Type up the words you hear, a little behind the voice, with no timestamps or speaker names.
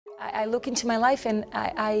I look into my life and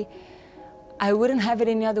I wouldn't have it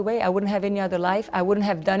any other way. I wouldn't have any other life. I wouldn't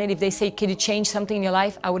have done it. If they say, can you change something in your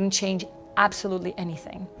life? I wouldn't change absolutely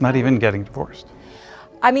anything. Not even getting divorced?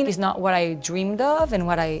 I mean, it's not what I dreamed of and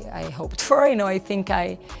what I hoped for. You know, I think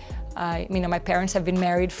my parents have been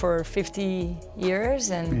married for 50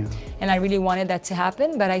 years and I really wanted that to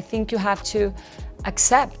happen. But I think you have to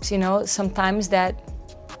accept, you know, sometimes that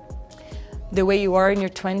the way you are in your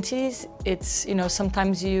 20s, it's, you know,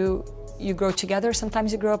 sometimes you grow together,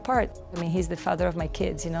 sometimes you grow apart. I mean, he's the father of my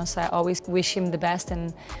kids, you know, so I always wish him the best,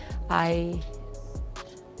 and I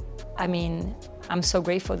mean, I'm so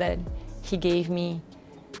grateful that he gave me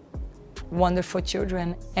wonderful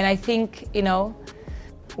children. And I think, you know,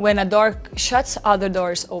 when a door shuts, other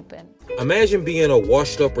doors open. Imagine being a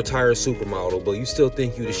washed-up retired supermodel, but you still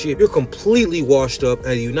think you the shit. You're completely washed up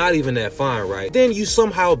and you're not even that fine, right? Then you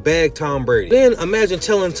somehow bag Tom Brady. Then imagine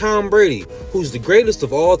telling Tom Brady, who's the greatest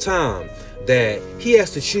of all time, that he has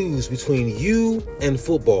to choose between you and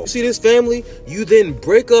football. You see this family? You then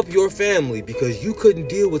break up your family because you couldn't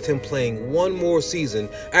deal with him playing one more season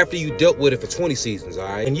after you dealt with it for 20 seasons, all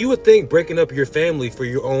right? And you would think breaking up your family for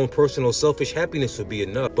your own personal selfish happiness would be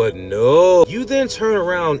enough, but no. You then turn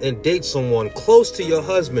around and date someone close to your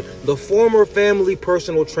husband, the former family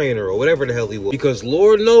personal trainer or whatever the hell he was, because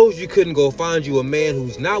Lord knows you couldn't go find you a man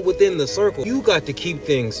who's not within the circle. You got to keep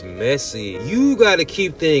things messy. You got to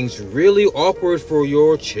keep things really awkward for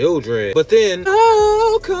your children. But then,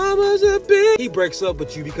 oh, come as a bitch, he breaks up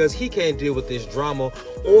with you because he can't deal with this drama,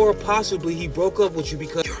 or possibly he broke up with you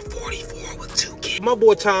because you're 44 with 2 kids. My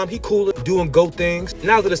boy Tom, he coolin', doing goat things.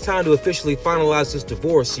 Now that it's time to officially finalize this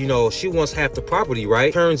divorce, you know, she wants half the property,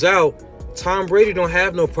 right? Turns out, Tom Brady don't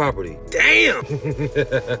have no property. Damn!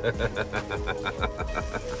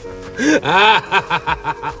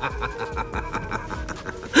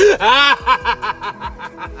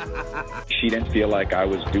 She didn't feel like I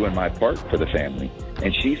was doing my part for the family.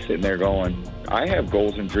 And she's sitting there going, I have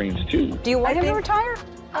goals and dreams too. Do you want him to retire?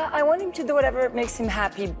 I want him to do whatever makes him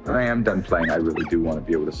happy. When I am done playing, I really do want to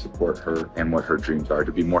be able to support her and what her dreams are,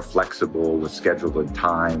 to be more flexible with schedule and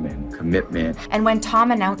time and commitment. And when Tom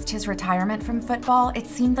announced his retirement from football, it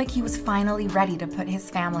seemed like he was finally ready to put his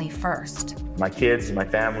family first. My kids and my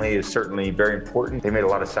family is certainly very important. They made a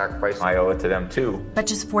lot of sacrifice. I owe it to them too. But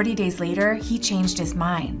just 40 days later, he changed his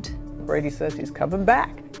mind. Brady says he's coming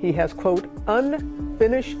back. He has, quote,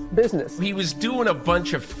 unfinished business. He was doing a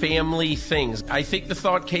bunch of family things. I think the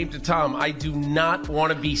thought came to Tom, I do not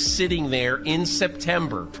want to be sitting there in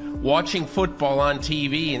September watching football on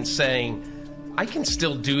TV and saying, I can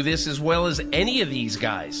still do this as well as any of these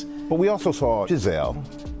guys. But we also saw Gisele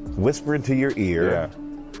whisper into your ear,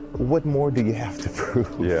 what more do you have to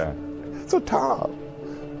prove? Yeah. So Tom,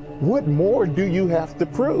 what more do you have to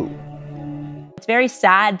prove? It's very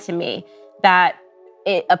sad to me that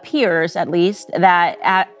it appears, at least,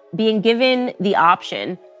 that being given the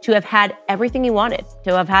option to have had everything he wanted,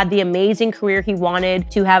 to have had the amazing career he wanted,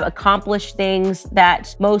 to have accomplished things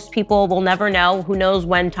that most people will never know. Who knows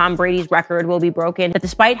when Tom Brady's record will be broken. But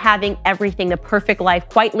despite having everything, the perfect life,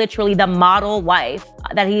 quite literally the model wife,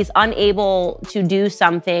 that he's unable to do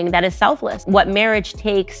something that is selfless. What marriage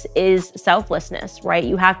takes is selflessness, right?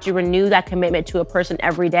 You have to renew that commitment to a person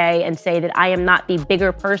every day and say that I am not the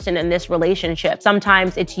bigger person in this relationship.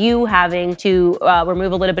 Sometimes it's you having to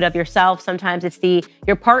remove a little bit of yourself. Sometimes it's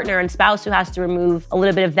your partner and spouse who has to remove a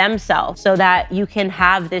little bit of themselves so that you can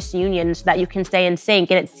have this union, so that you can stay in sync.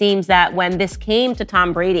 And it seems that when this came to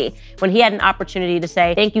Tom Brady, when he had an opportunity to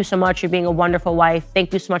say, thank you so much for being a wonderful wife,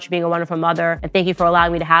 thank you so much for being a wonderful mother, and thank you for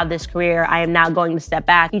allowing me to have this career, I am now going to step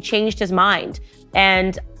back. He changed his mind.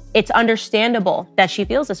 And it's understandable that she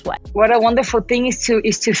feels this way. What a wonderful thing is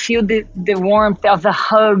to feel the warmth of a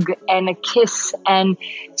hug and a kiss, and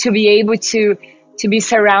to be able to be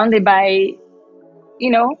surrounded by,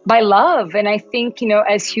 by love. And I think,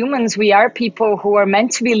 as humans, we are people who are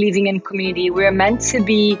meant to be living in community. We're meant to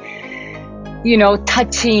be,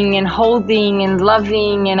 touching and holding and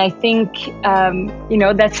loving. And I think,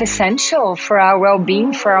 that's essential for our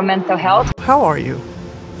well-being, for our mental health. How are you?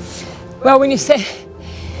 Well, when you say...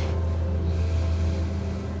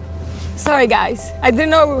 Sorry, guys. I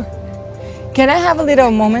didn't know... Can I have a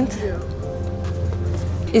little moment?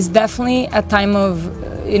 It's definitely a time of,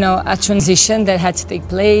 a transition that had to take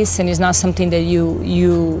place, and it's not something that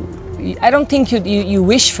I don't think you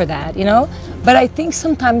wish for that, But I think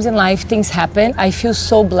sometimes in life things happen. I feel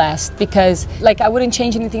so blessed because, I wouldn't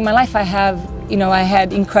change anything in my life. I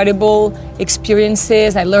had incredible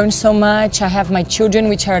experiences. I learned so much. I have my children,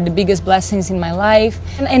 which are the biggest blessings in my life.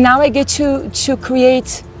 And now I get to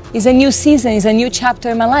create it's a new season, it's a new chapter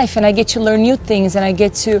in my life, and I get to learn new things, and I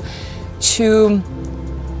get to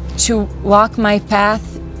walk my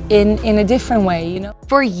path in a different way, you know?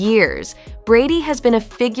 For years, Brady has been a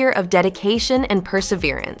figure of dedication and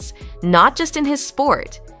perseverance, not just in his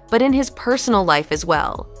sport, but in his personal life as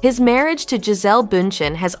well. His marriage to Gisele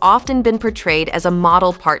Bündchen has often been portrayed as a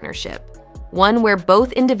model partnership, one where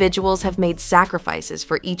both individuals have made sacrifices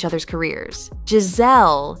for each other's careers.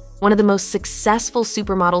 Gisele, one of the most successful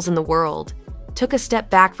supermodels in the world, took a step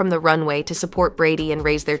back from the runway to support Brady and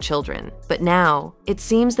raise their children. But now, it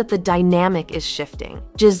seems that the dynamic is shifting.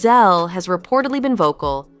 Gisele has reportedly been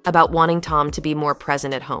vocal about wanting Tom to be more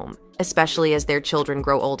present at home, especially as their children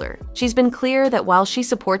grow older. She's been clear that while she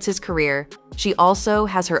supports his career, she also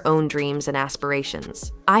has her own dreams and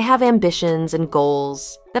aspirations. "I have ambitions and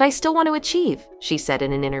goals that I still want to achieve," she said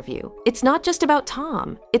in an interview. "It's not just about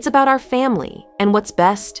Tom, it's about our family and what's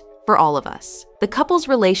best for all of us." The couple's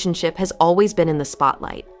relationship has always been in the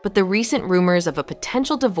spotlight, but the recent rumors of a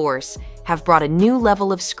potential divorce have brought a new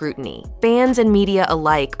level of scrutiny. Fans and media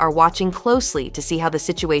alike are watching closely to see how the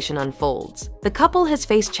situation unfolds. The couple has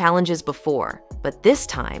faced challenges before, but this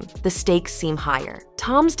time, the stakes seem higher.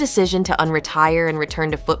 Tom's decision to unretire and return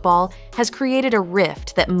to football has created a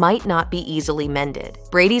rift that might not be easily mended.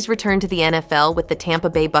 Brady's return to the NFL with the Tampa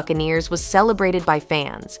Bay Buccaneers was celebrated by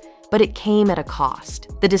fans, but it came at a cost.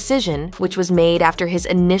 The decision, which was made after his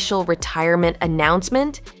initial retirement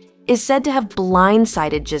announcement, is said to have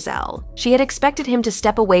blindsided Gisele. She had expected him to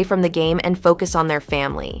step away from the game and focus on their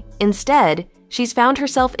family. Instead, she's found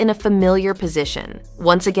herself in a familiar position,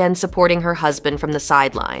 once again supporting her husband from the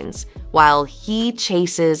sidelines, while he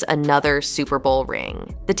chases another Super Bowl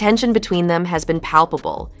ring. The tension between them has been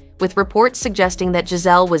palpable, with reports suggesting that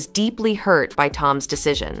Gisele was deeply hurt by Tom's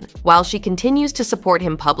decision. While she continues to support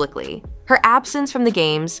him publicly, her absence from the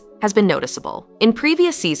games has been noticeable. In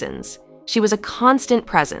previous seasons, she was a constant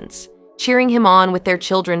presence, cheering him on with their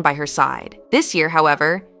children by her side. This year,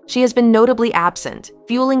 however, she has been notably absent,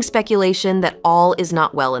 fueling speculation that all is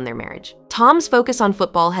not well in their marriage. Tom's focus on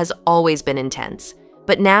football has always been intense,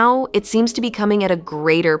 but now it seems to be coming at a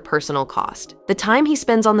greater personal cost. The time he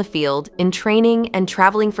spends on the field, in training and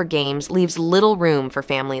traveling for games, leaves little room for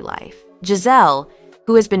family life. Gisele,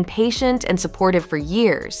 who has been patient and supportive for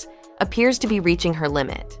years, appears to be reaching her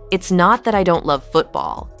limit. "It's not that I don't love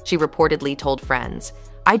football," she reportedly told friends.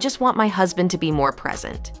 "I just want my husband to be more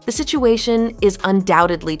present." The situation is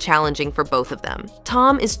undoubtedly challenging for both of them.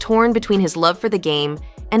 Tom is torn between his love for the game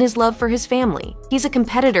and his love for his family. He's a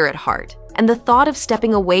competitor at heart, and the thought of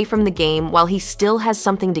stepping away from the game while he still has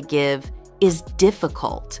something to give is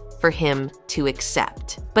difficult for him to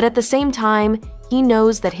accept. But at the same time, he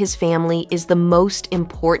knows that his family is the most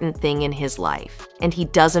important thing in his life, and he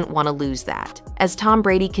doesn't want to lose that. As Tom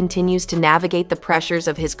Brady continues to navigate the pressures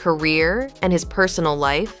of his career and his personal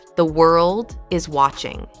life, the world is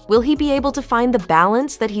watching. Will he be able to find the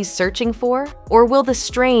balance that he's searching for? Or will the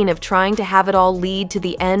strain of trying to have it all lead to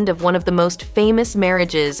the end of one of the most famous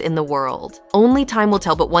marriages in the world? Only time will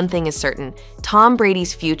tell, but one thing is certain: Tom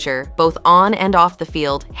Brady's future, both on and off the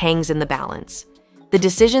field, hangs in the balance. The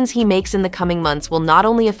decisions he makes in the coming months will not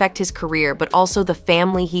only affect his career, but also the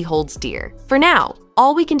family he holds dear. For now,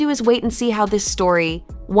 all we can do is wait and see how this story,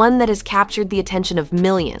 one that has captured the attention of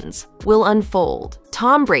millions, will unfold.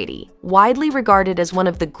 Tom Brady, widely regarded as one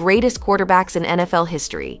of the greatest quarterbacks in NFL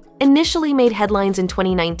history, initially made headlines in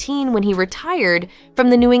 2019 when he retired from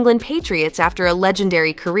the New England Patriots after a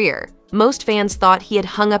legendary career. Most fans thought he had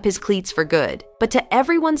hung up his cleats for good, but to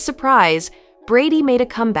everyone's surprise, Brady made a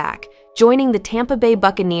comeback, joining the Tampa Bay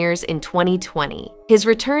Buccaneers in 2020. His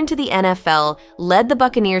return to the NFL led the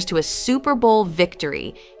Buccaneers to a Super Bowl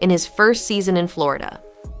victory in his first season in Florida,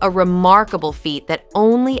 a remarkable feat that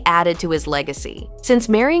only added to his legacy. Since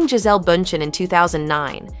marrying Gisele Bündchen in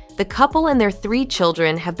 2009, the couple and their 3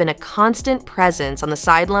 children have been a constant presence on the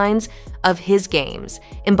sidelines of his games,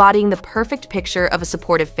 embodying the perfect picture of a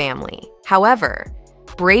supportive family. However,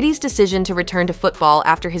 Brady's decision to return to football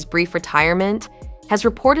after his brief retirement has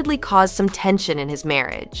reportedly caused some tension in his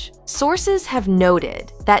marriage. Sources have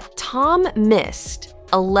noted that Tom missed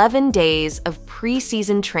 11 days of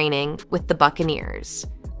preseason training with the Buccaneers,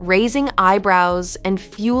 raising eyebrows and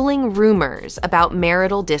fueling rumors about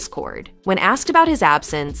marital discord. When asked about his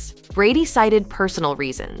absence, Brady cited personal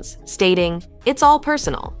reasons, stating, "It's all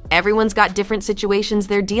personal. Everyone's got different situations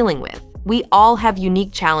they're dealing with. We all have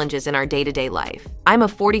unique challenges in our day-to-day life. I'm a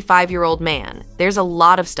 45-year-old man. There's a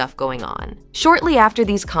lot of stuff going on." Shortly after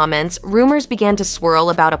these comments, rumors began to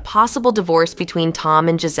swirl about a possible divorce between Tom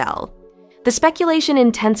and Gisele. The speculation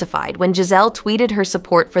intensified when Gisele tweeted her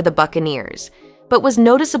support for the Buccaneers, but was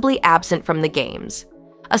noticeably absent from the games.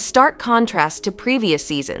 a stark contrast to previous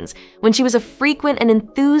seasons when she was a frequent and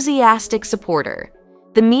enthusiastic supporter.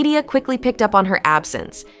 The media quickly picked up on her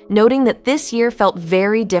absence, noting that this year felt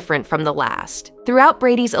very different from the last. Throughout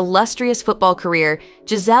Brady's illustrious football career,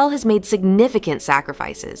 Gisele has made significant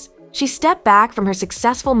sacrifices. She stepped back from her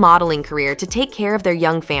successful modeling career to take care of their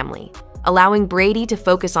young family, allowing Brady to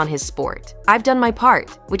focus on his sport. I've done my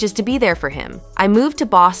part, which is to be there for him. I moved to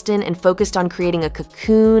Boston and focused on creating a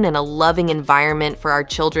cocoon and a loving environment for our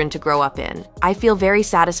children to grow up in. I feel very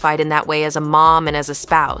satisfied in that way as a mom and as a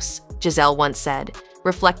spouse, Gisele once said,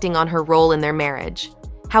 reflecting on her role in their marriage.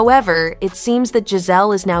 However, it seems that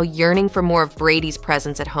Gisele is now yearning for more of Brady's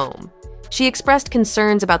presence at home. She expressed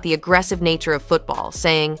concerns about the aggressive nature of football,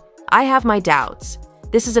 saying, "I have my doubts.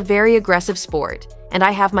 This is a very aggressive sport, and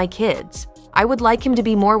I have my kids. I would like him to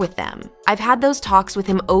be more with them. I've had those talks with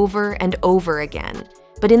him over and over again.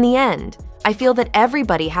 But in the end, I feel that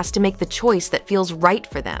everybody has to make the choice that feels right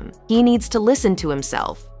for them. He needs to listen to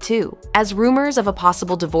himself, too." As rumors of a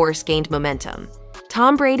possible divorce gained momentum,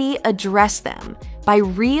 Tom Brady addressed them by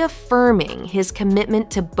reaffirming his commitment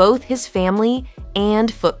to both his family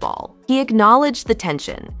and football. He acknowledged the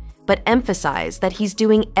tension, but emphasized that he's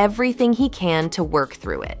doing everything he can to work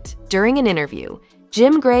through it. During an interview,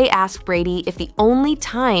 Jim Gray asked Brady if the only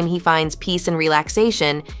time he finds peace and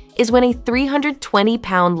relaxation is when a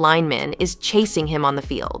 320-pound lineman is chasing him on the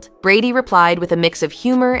field. Brady replied with a mix of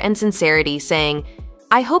humor and sincerity, saying,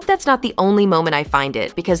 "I hope that's not the only moment I find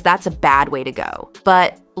it, because that's a bad way to go.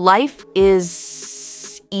 But life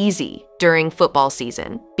is easy during football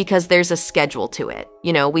season because there's a schedule to it.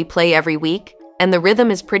 You know, we play every week, and the rhythm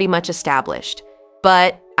is pretty much established.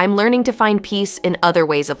 But I'm learning to find peace in other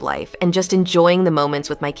ways of life and just enjoying the moments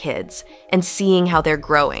with my kids and seeing how they're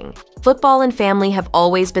growing. Football and family have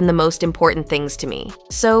always been the most important things to me,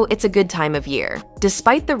 so it's a good time of year."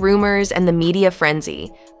 Despite the rumors and the media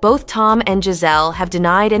frenzy, both Tom and Gisele have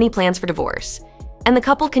denied any plans for divorce, and the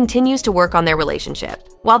couple continues to work on their relationship.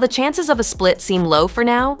 While the chances of a split seem low for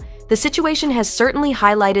now, the situation has certainly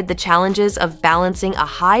highlighted the challenges of balancing a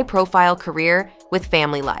high-profile career with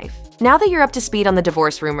family life. Now that you're up to speed on the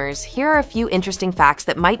divorce rumors, here are a few interesting facts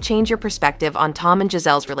that might change your perspective on Tom and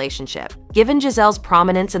Gisele's relationship. Given Gisele's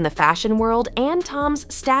prominence in the fashion world and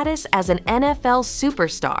Tom's status as an NFL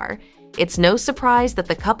superstar, it's no surprise that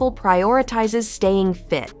the couple prioritizes staying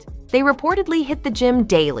fit. They reportedly hit the gym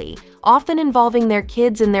daily, often involving their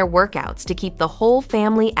kids in their workouts to keep the whole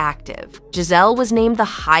family active. Gisele was named the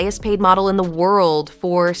highest paid model in the world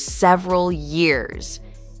for several years.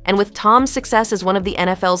 And with Tom's success as one of the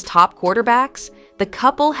NFL's top quarterbacks, the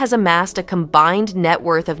couple has amassed a combined net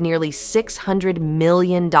worth of nearly $600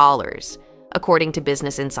 million, according to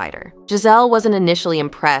Business Insider. Gisele wasn't initially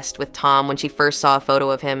impressed with Tom when she first saw a photo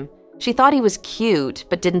of him. She thought he was cute,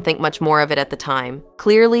 but didn't think much more of it at the time.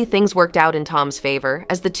 Clearly, things worked out in Tom's favor,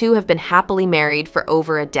 as the two have been happily married for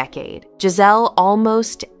over a decade. Gisele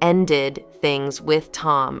almost ended things with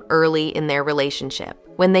Tom early in their relationship.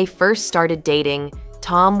 When they first started dating,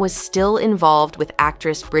 Tom was still involved with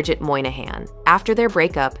actress Bridget Moynihan. After their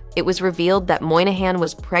breakup, it was revealed that Moynihan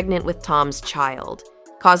was pregnant with Tom's child,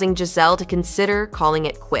 causing Gisele to consider calling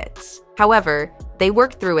it quits. However, they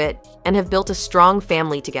worked through it and have built a strong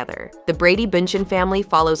family together. The Brady Bündchen family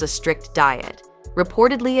follows a strict diet,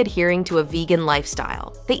 reportedly adhering to a vegan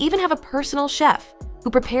lifestyle. They even have a personal chef who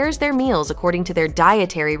prepares their meals according to their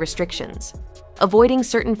dietary restrictions, avoiding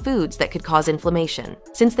certain foods that could cause inflammation.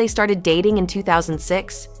 Since they started dating in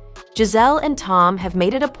 2006, Gisele and Tom have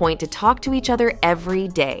made it a point to talk to each other every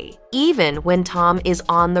day, even when Tom is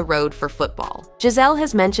on the road for football. Gisele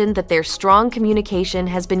has mentioned that their strong communication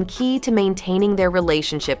has been key to maintaining their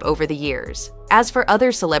relationship over the years. As for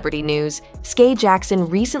other celebrity news, Skai Jackson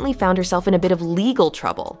recently found herself in a bit of legal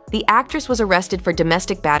trouble. The actress was arrested for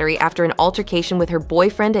domestic battery after an altercation with her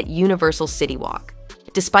boyfriend at Universal City Walk.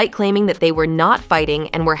 Despite claiming that they were not fighting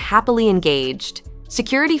and were happily engaged,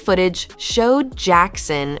 security footage showed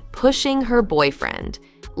Jackson pushing her boyfriend,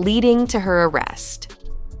 leading to her arrest.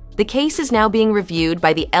 The case is now being reviewed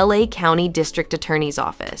by the LA County District Attorney's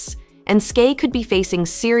Office, and Skai could be facing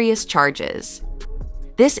serious charges.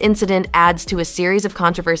 This incident adds to a series of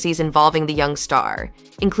controversies involving the young star,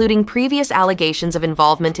 including previous allegations of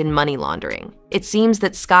involvement in money laundering. It seems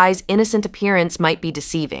that Skai's innocent appearance might be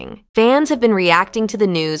deceiving. Fans have been reacting to the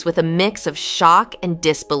news with a mix of shock and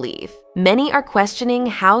disbelief. Many are questioning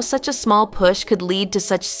how such a small push could lead to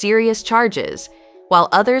such serious charges, while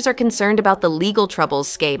others are concerned about the legal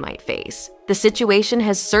troubles Skai might face. The situation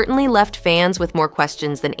has certainly left fans with more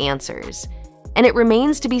questions than answers, and it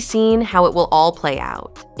remains to be seen how it will all play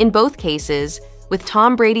out. In both cases, with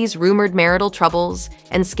Tom Brady's rumored marital troubles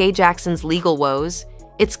and Skai Jackson's legal woes,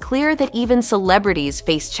 it's clear that even celebrities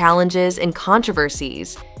face challenges and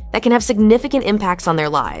controversies that can have significant impacts on their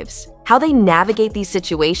lives. How they navigate these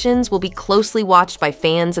situations will be closely watched by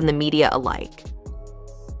fans and the media alike.